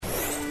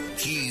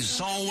He's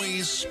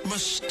always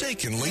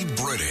mistakenly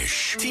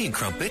British. Tea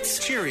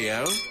crumpets,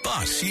 cheerio.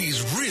 But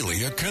he's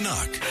really a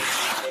Canuck.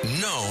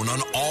 Known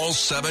on all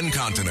 7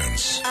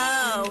 continents.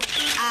 Oh,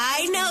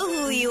 I know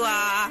who you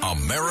are.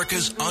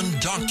 America's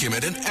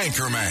undocumented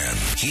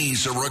anchorman.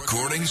 He's a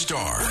recording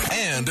star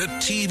and a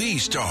TV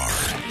star.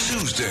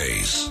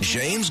 Tuesdays,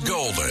 James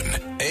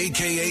Golden,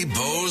 a.k.a.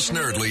 Bo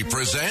Snerdley,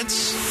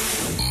 presents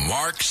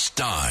Mark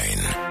Stein.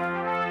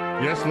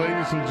 Yes,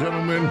 ladies and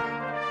gentlemen,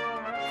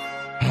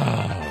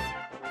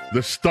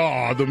 the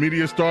star, the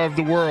media star of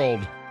the world,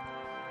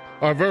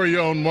 our very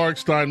own Mark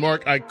Stein.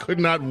 Mark, I could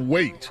not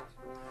wait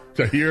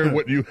to hear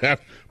what you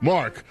have.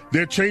 Mark,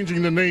 they're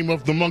changing the name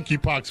of the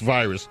monkeypox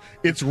virus.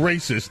 It's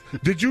racist.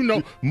 Did you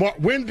know?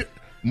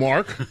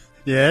 Mark?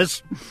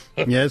 Yes.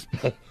 Yes.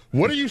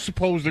 What do you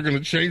suppose they're going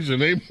to change the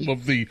name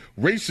of the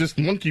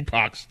racist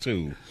monkeypox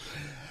to?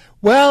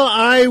 Well,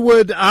 I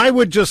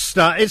would just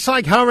start. It's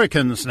like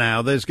hurricanes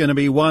now. There's going to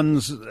be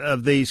ones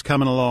of these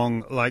coming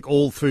along like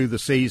all through the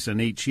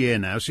season each year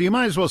now. So you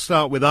might as well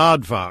start with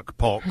aardvark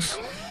pox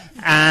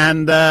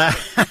and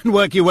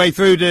work your way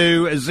through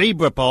to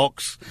zebra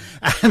pox,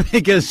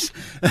 because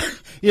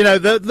you know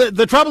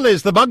the trouble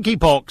is the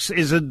monkeypox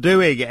isn't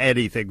doing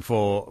anything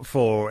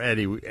for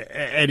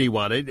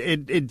anyone.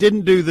 It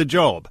didn't do the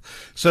job,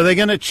 so they're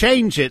going to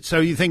change it. So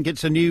you think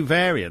it's a new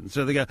variant.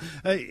 So they go,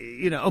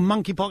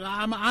 monkeypox.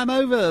 I'm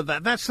over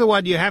that. That's the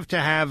one you have to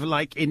have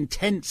like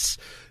intense,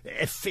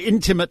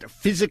 intimate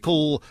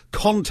physical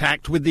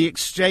contact with the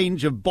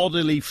exchange of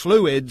bodily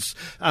fluids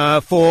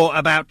for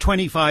about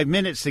 25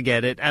 minutes to get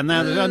it. And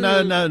now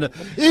no.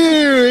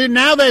 Ew,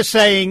 now they're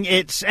saying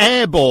it's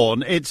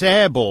airborne. It's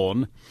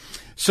airborne.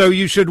 So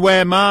you should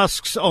wear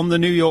masks on the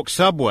New York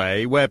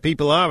subway where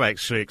people are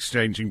actually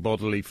exchanging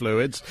bodily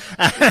fluids,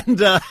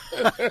 and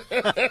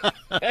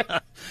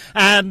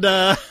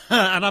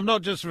I'm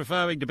not just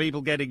referring to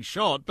people getting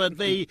shot, but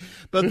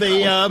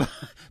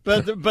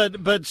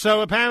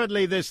so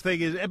apparently this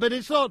thing is, but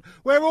it's not.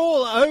 We're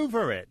all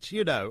over it,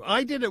 you know.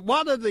 I did it.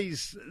 One of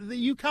these,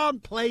 you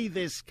can't play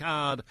this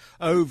card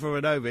over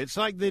and over. It's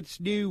like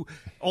this new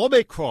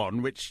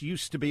Omicron, which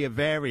used to be a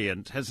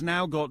variant, has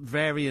now got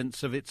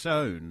variants of its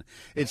own.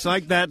 It's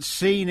like that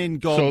scene in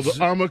God's... So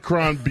the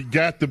Omicron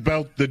begat the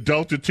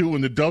Delta 2,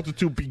 and the Delta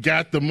 2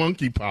 begat the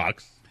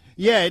monkeypox.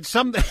 Yeah, it's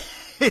something...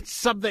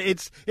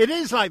 It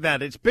is like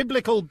that. It's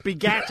biblical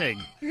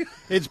begatting.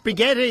 It's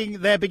begetting.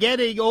 They're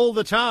begetting all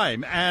the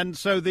time, and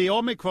so the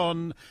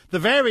Omicron, the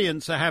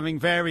variants are having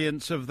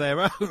variants of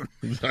their own.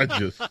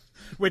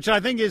 Which I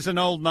think is an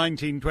old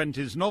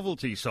 1920s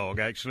novelty song,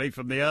 actually,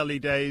 from the early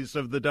days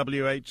of the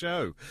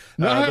WHO.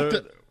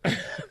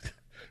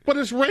 But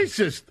it's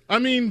racist. I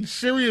mean,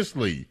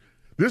 seriously,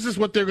 this is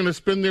what they're going to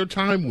spend their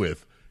time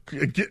with.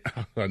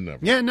 Never.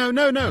 Yeah, no.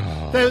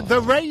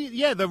 The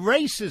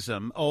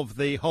racism of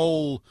the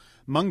whole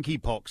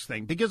monkeypox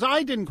thing, because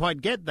I didn't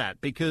quite get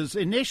that, because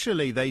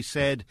initially they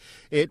said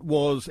it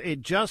was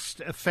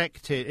most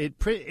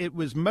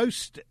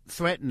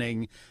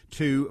threatening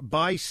to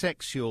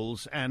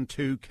bisexuals and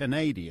to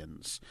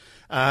Canadians,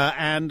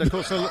 and of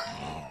course a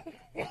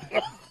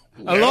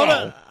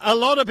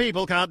lot of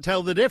people can't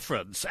tell the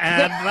difference,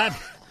 and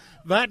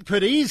that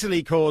could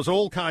easily cause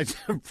all kinds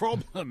of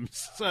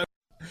problems.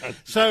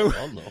 So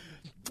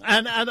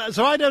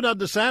I don't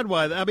understand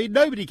why. I mean,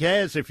 nobody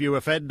cares if you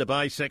offend a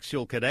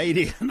bisexual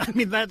Canadian. I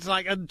mean, that's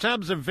like, in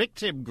terms of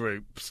victim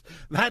groups,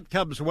 that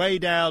comes way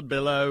down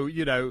below,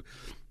 you know,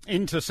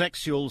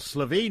 intersexual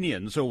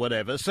Slovenians or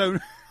whatever. So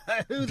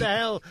who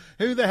the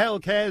hell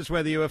cares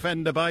whether you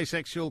offend a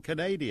bisexual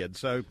Canadian?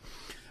 So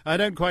I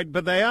don't quite,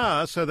 but they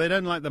are. So they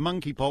don't like the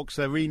monkeypox.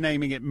 They're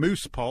renaming it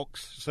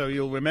moosepox. So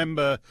you'll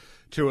remember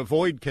to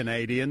avoid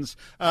Canadians.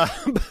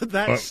 But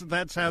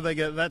that's how they're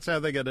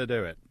going to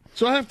do it.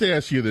 So I have to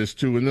ask you this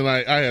too, and then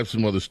I have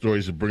some other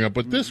stories to bring up.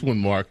 But this one,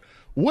 Mark,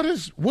 what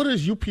is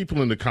you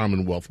people in the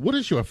Commonwealth? What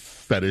is your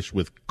fetish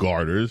with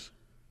garters?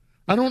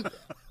 I don't.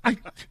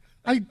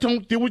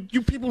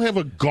 You people have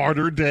a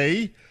garter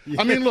day?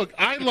 I mean, look,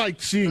 I like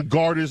seeing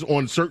garters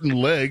on certain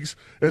legs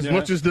as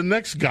much as the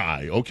next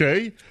guy.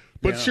 Okay.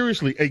 But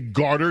seriously, a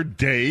garter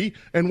day?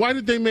 And why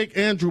did they make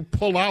Andrew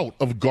pull out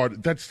of garter?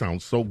 That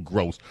sounds so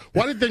gross.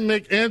 Why did they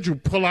make Andrew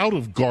pull out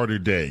of garter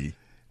day?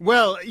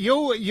 Well,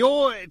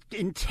 you're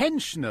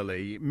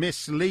intentionally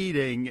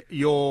misleading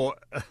your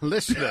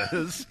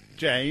listeners,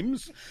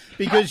 James,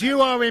 because you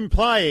are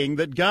implying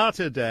that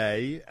Garter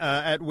Day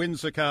at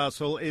Windsor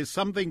Castle is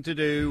something to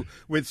do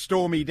with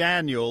Stormy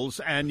Daniels,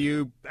 and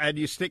you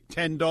stick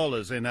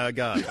 $10 in her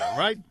garter,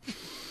 right?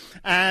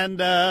 And,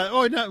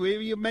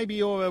 maybe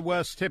you're a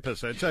worse tipper,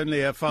 so it's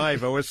only a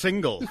 5 or a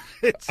single.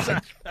 It's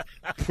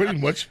pretty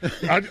much.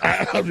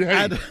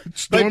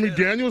 Stormy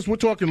Daniels, we're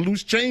talking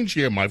loose change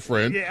here, my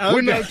friend. Yeah, okay.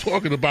 We're not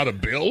talking about a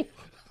bill.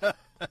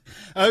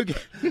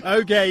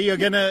 Okay, you're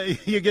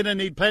gonna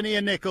need plenty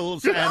of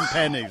nickels and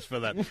pennies for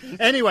that.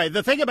 Anyway,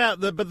 the thing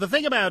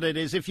about it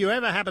is, if you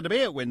ever happen to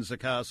be at Windsor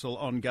Castle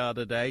on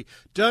Garter Day,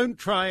 don't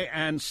try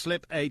and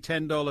slip a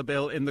 $10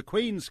 bill in the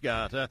Queen's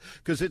Garter,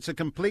 because it's a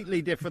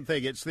completely different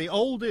thing. It's the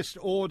oldest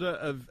order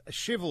of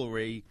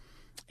chivalry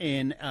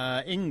in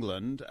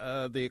England.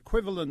 The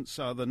equivalents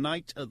are the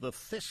Knight of the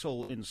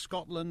Thistle in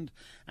Scotland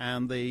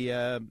and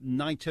the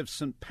Knight of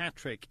St.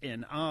 Patrick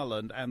in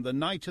Ireland, and the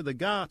Knight of the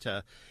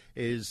Garter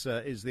is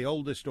the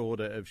oldest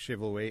order of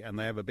chivalry, and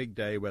they have a big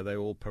day where they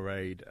all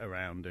parade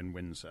around in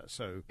Windsor.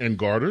 So, And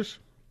garters?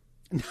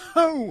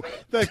 no,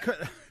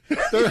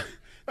 the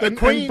And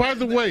Queen. by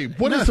the way,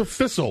 what is a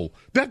thistle?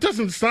 That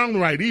doesn't sound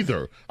right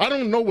either. I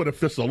don't know what a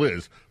thistle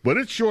is, but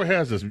it sure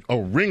has a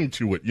ring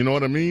to it. You know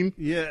what I mean?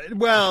 Yeah,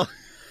 well,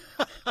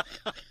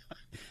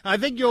 I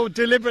think you're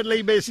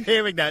deliberately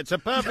mishearing that. It's a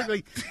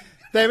perfectly.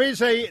 There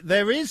is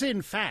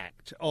in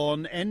fact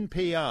on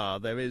NPR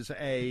there is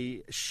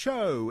a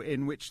show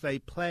in which they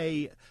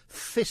play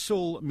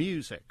thistle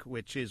music,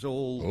 which is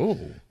all.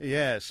 Oh.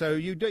 Yeah, so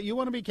you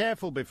want to be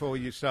careful before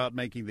you start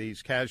making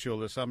these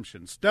casual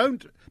assumptions.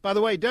 Don't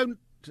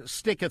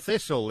stick a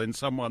thistle in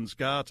someone's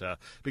garter,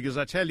 because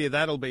I tell you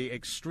that'll be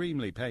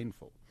extremely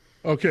painful.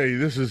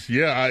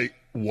 Okay,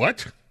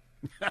 what?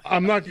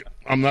 I'm not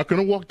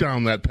going to walk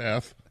down that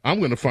path. I'm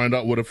going to find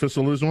out what a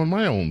thistle is on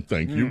my own.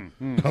 Thank you.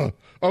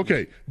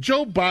 Okay,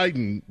 Joe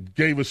Biden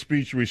gave a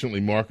speech recently,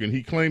 Mark, and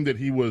he claimed that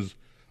he was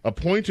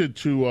appointed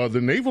to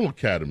the Naval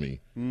Academy.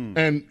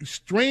 And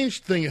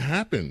strange thing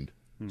happened.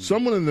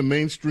 Someone in the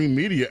mainstream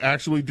media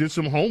actually did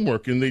some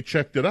homework and they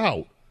checked it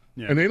out.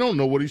 Yeah. And they don't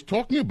know what he's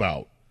talking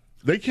about.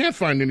 They can't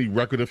find any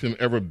record of him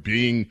ever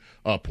being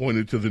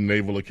appointed to the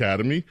Naval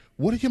Academy.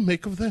 What do you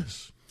make of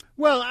this?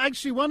 Well,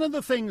 actually, one of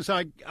the things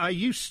I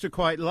used to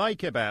quite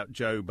like about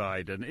Joe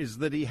Biden is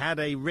that he had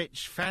a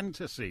rich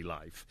fantasy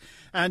life.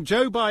 And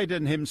Joe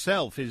Biden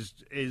himself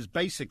is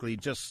basically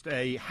just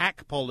a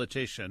hack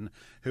politician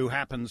who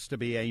happens to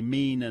be a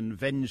mean and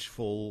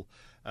vengeful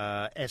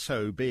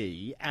SOB,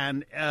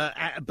 and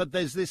but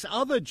there's this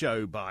other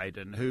Joe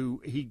Biden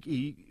who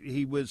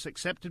he was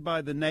accepted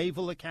by the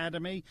Naval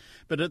Academy,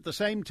 but at the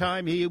same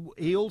time he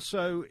was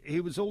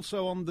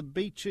also on the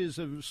beaches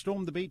of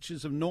stormed the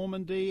beaches of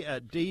Normandy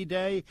at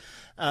D-Day.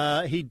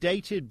 He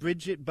dated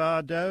Brigitte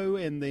Bardot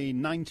in the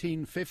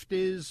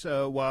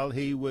 1950s while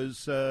he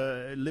was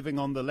living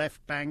on the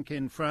left bank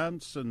in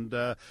France and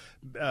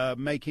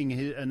making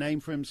a name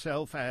for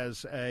himself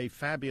as a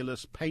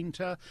fabulous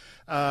painter,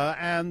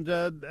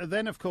 and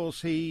then, of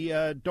course, he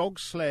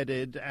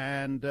dog-sledded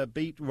and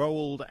beat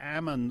Roald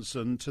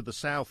Amundsen to the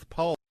South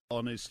Pole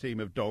on his team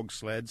of dog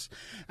sleds.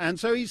 And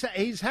so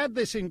he's had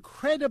this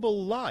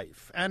incredible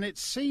life, and it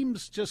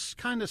seems just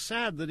kind of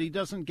sad that he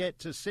doesn't get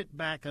to sit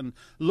back and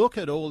look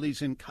at all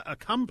he's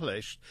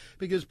accomplished,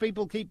 because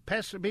people keep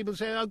pestering. People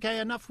say, okay,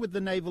 enough with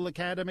the Naval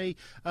Academy.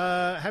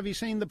 Have you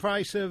seen the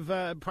price of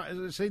I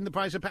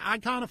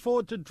can't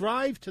afford to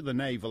drive to the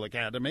Naval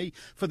Academy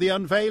for the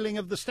unveiling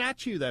of the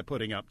statue they're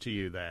putting up to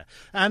you there.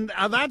 And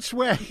that's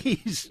where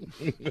he's...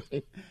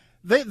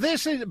 But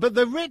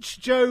the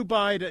rich Joe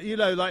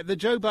Biden, like the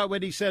Joe Biden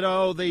when he said,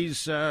 "Oh,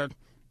 these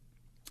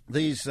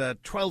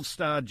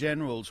 12-star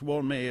generals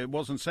warned me it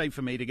wasn't safe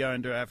for me to go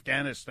into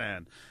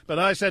Afghanistan. But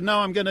I said,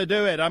 no, I'm going to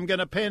do it. I'm going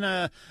to pin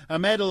a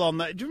medal on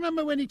that." Do you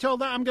remember when he told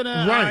that? I'm going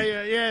to...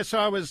 Right. So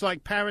I was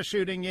like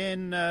parachuting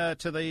in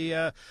to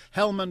the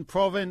Helmand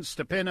province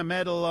to pin a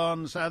medal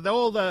on. So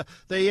all the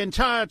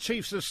entire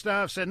chiefs of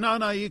staff said,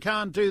 no, you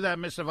can't do that,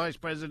 Mr. Vice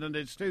President.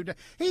 It's too...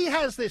 He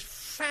has this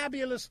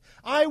fabulous...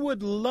 I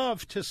would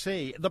love to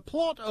see... The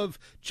plot of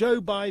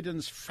Joe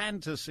Biden's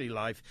fantasy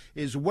life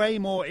is way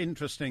more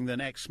interesting than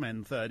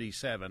X-Men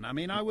 37. I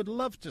mean, I would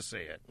love to see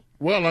it.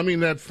 Well, I mean,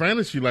 that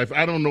fantasy life,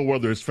 I don't know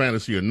whether it's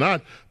fantasy or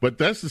not, but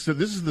this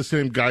is the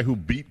same guy who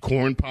beat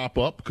Corn Pop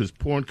up, because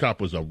Corn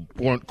Pop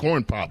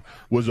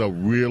was a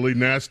really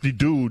nasty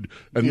dude.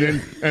 And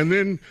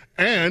then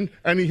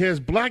he has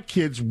black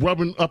kids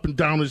rubbing up and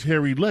down his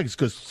hairy legs,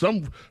 because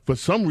for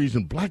some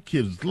reason black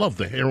kids love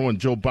the hair on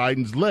Joe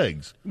Biden's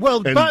legs.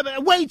 Well,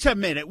 but wait a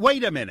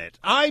minute.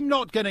 I'm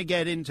not going to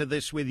get into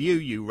this with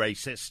you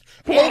racist.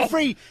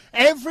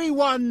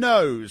 Everyone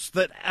knows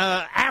that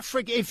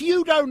Africa, if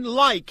you don't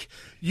like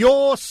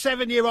your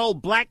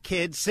 7-year-old black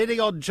kid sitting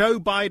on Joe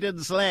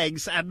Biden's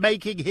legs and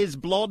making his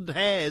blonde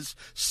hairs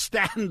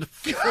stand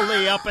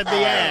fully up in the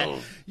air,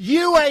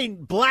 you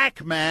ain't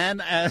black, man,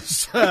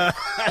 as Joe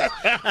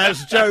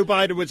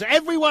Biden was.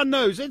 Everyone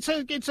knows there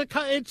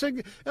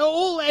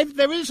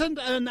isn't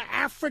an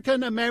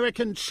African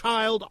American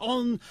child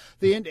on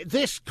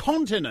this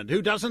continent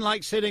who doesn't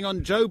like sitting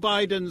on Joe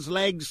Biden's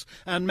legs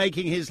and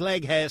making his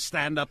leg hair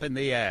stand up in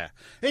the air.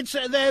 They're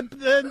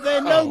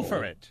known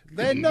for it.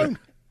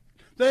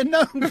 They're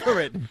known for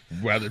it.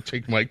 Rather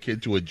take my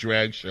kid to a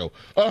drag show.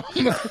 I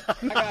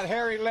got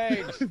hairy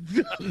legs.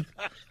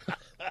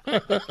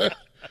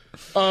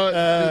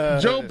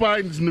 Joe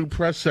Biden's new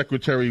press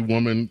secretary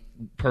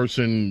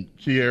person,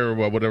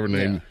 Kiera, whatever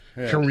name,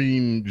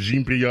 Karine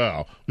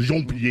Jean-Pierre.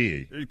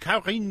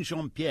 Karine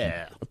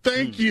Jean-Pierre.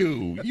 Thank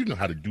you. You know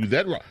how to do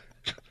that. Right.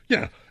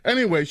 Yeah.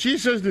 Anyway, she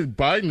says that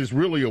Biden is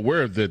really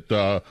aware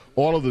that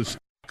all of the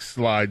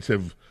slides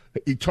have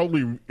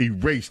totally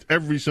erased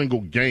every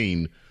single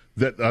gain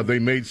that they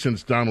made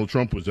since Donald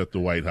Trump was at the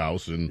White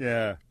House. And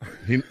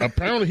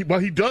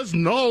he does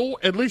know,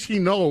 at least he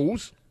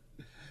knows.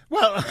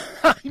 Well,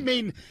 I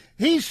mean,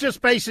 he's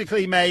just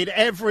basically made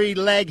every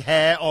leg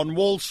hair on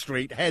Wall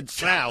Street head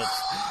south.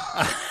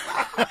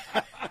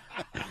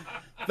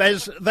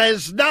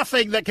 There's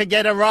nothing that can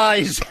get a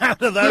rise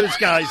out of those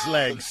guys'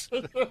 legs.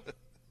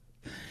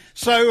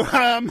 So,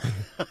 I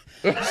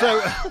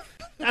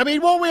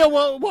mean,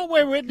 what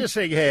we're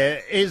witnessing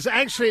here is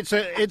actually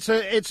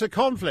it's a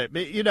conflict.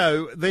 You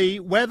know,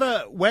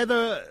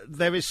 whether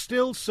there is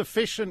still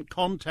sufficient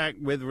contact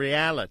with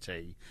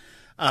reality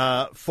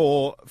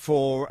for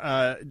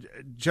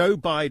Joe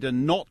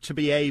Biden not to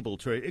be able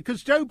to,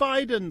 because Joe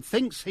Biden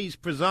thinks he's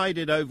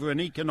presided over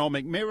an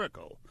economic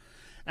miracle.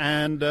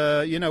 And,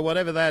 you know,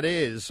 whatever that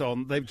is,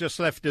 they've just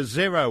left a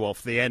zero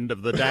off the end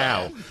of the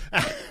Dow.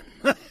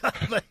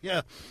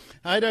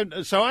 I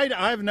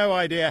have no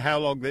idea how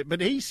long but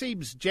he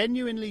seems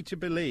genuinely to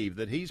believe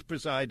that he's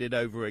presided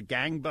over a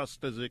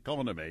gangbusters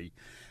economy,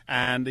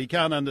 and he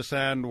can't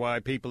understand why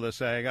people are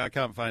saying, I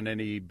can't find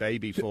any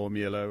baby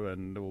formula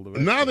and all the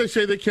rest. Now they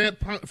say they can't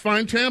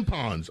find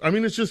tampons. I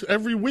mean, it's just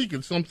every week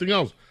it's something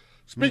else.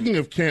 Speaking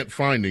of can't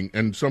finding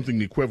and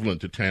something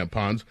equivalent to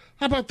tampons,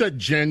 how about that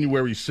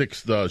January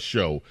 6th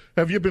show?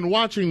 Have you been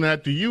watching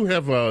that? Do you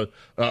have a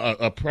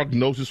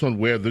prognosis on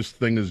where this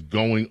thing is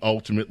going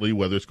ultimately,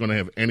 whether it's going to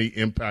have any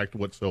impact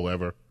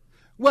whatsoever?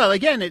 Well,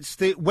 again, it's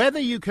whether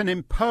you can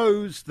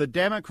impose the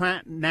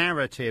Democrat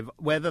narrative,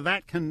 whether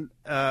that can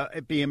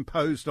be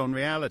imposed on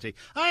reality.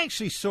 I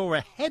actually saw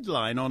a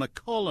headline on a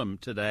column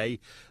today,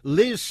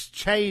 Liz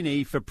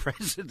Cheney for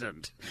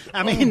president.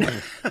 I mean,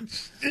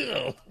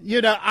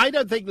 you know, I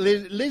don't think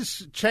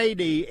Liz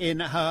Cheney in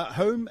her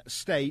home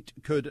state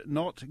could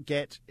not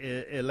get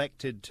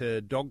elected to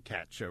dog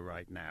catcher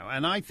right now.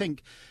 And I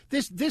think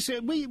this is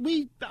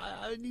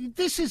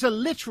a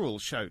literal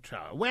show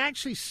trial. We're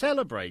actually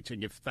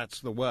celebrating, if that's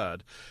the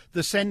word,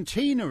 the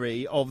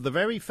centenary of the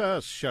very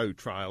first show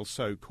trial,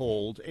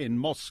 so-called, in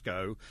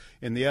Moscow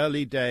in the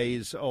early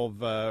days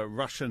of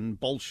Russian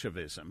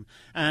Bolshevism.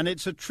 And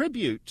it's a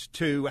tribute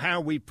to how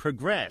we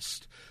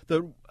progressed,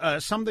 that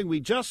something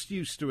we just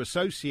used to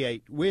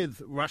associate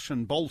with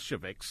Russian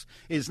Bolsheviks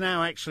is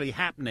now actually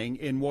happening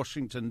in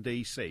Washington,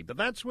 D.C. But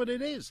that's what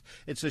it is.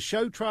 It's a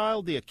show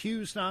trial. The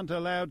accused aren't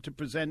allowed to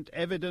present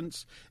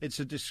evidence. It's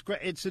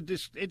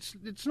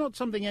not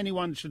something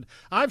anyone should...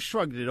 I've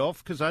shrugged it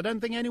off because I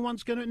don't think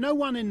anyone's going to... No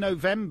one in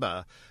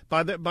November,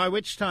 by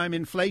which time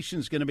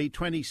inflation's going to be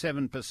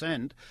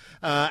 27%,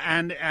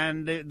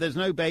 and there's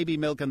no baby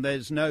milk and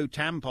there's no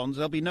tampons.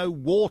 There'll be no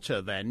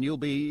water then. You'll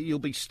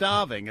be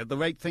starving at the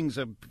rate things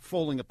are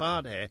falling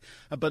apart here.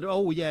 But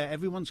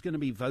everyone's going to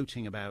be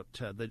voting about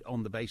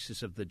on the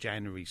basis of the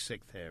January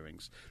 6th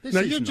hearings.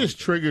 Now you just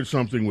triggered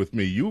something with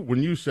me.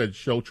 When you said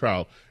show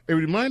trial, it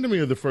reminded me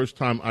of the first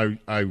time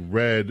I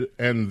read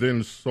and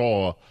then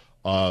saw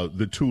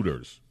The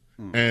Tudors.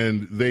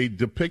 And they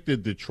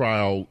depicted the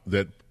trial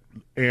that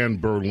Anne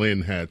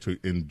Boleyn had to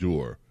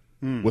endure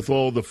with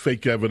all the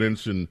fake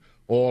evidence and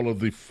all of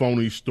the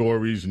phony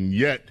stories. And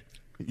yet,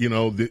 you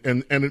know,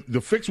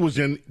 the fix was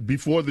in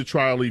before the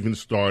trial even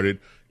started.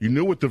 You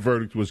knew what the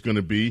verdict was going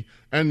to be.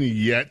 And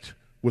yet,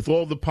 with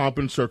all the pomp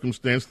and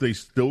circumstance, they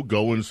still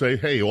go and say,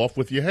 hey, off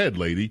with your head,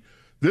 lady.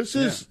 This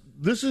is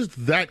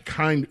that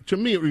kind. To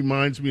me, it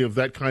reminds me of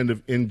that kind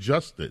of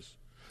injustice.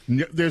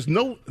 There's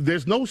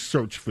no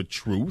search for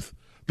truth.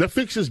 The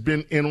fix has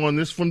been in on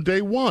this from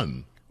day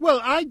one.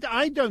 Well,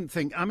 I don't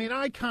think... I mean,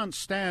 I can't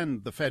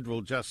stand the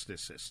federal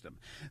justice system.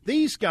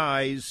 These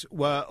guys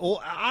were...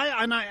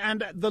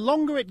 And the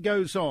longer it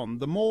goes on,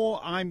 the more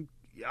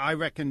I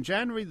reckon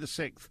January the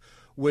 6th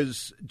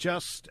was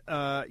just,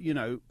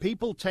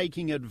 people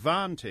taking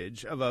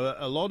advantage of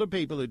a lot of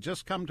people who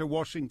just come to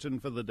Washington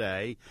for the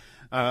day.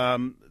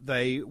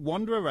 They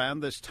wander around.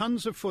 There's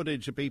tons of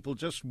footage of people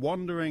just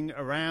wandering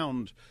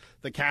around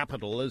the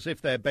Capitol as if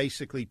they're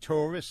basically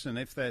tourists and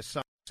if they're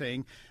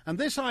sightseeing. And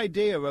this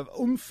idea of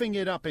oomping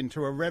it up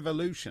into a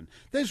revolution.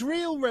 There's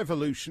real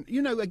revolution.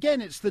 You know, again,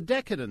 it's the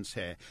decadence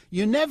here.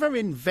 You never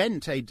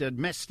invent a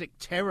domestic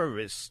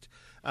terrorist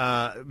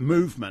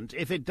movement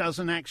if it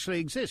doesn't actually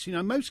exist. You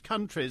know, most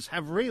countries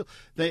have real...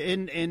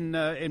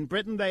 In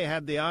Britain, they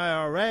had the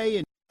IRA.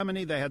 In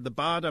Germany, they had the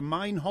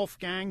Baader-Meinhof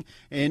gang.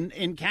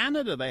 In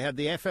Canada, they had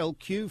the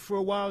FLQ for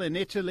a while. In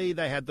Italy,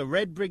 they had the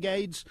Red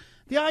Brigades.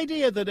 The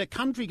idea that a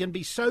country can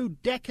be so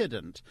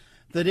decadent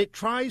that it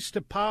tries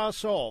to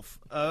pass off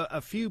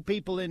a few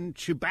people in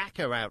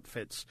Chewbacca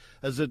outfits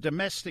as a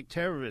domestic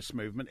terrorist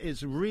movement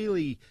is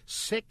really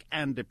sick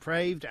and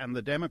depraved, and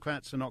the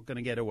Democrats are not going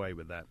to get away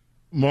with that.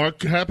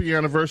 Mark, happy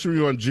anniversary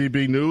on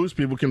GB News.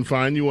 People can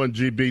find you on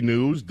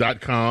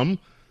gbnews.com.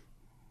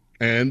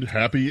 And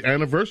happy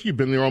anniversary. You've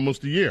been there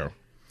almost a year.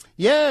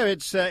 Yeah,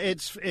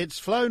 it's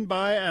flown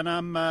by, and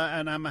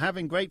I'm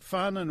having great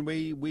fun, and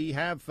we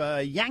have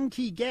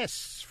Yankee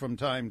guests from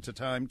time to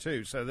time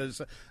too. So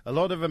there's a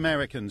lot of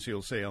Americans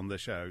you'll see on the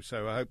show.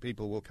 So I hope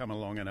people will come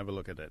along and have a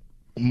look at it.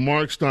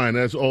 Mark Stein,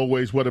 as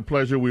always, what a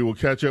pleasure. We will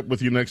catch up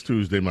with you next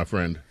Tuesday, my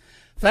friend.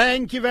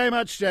 Thank you very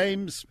much,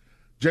 James.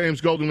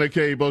 James Golden,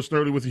 a.k.a. Bo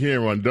Snerdley, with you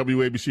here on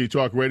WABC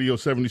Talk Radio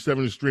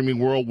 77 and streaming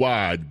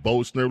worldwide. Bo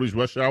Snerdley's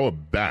Rush Hour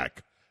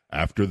back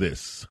after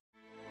this.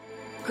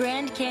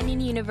 Grand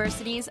Canyon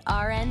University's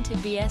RN to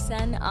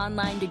BSN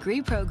online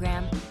degree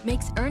program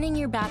makes earning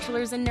your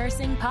bachelor's in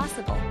nursing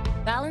possible.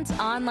 Balance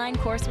online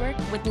coursework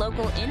with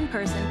local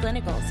in-person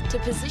clinicals to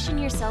position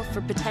yourself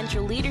for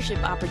potential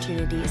leadership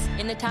opportunities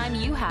in the time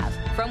you have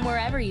from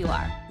wherever you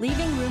are,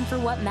 leaving room for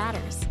what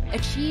matters.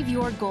 Achieve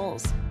your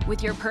goals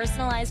with your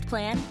personalized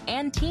plan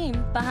and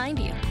team behind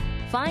you.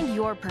 Find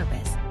your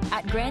purpose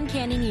at Grand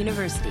Canyon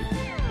University.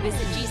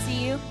 Visit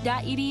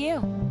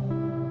gcu.edu.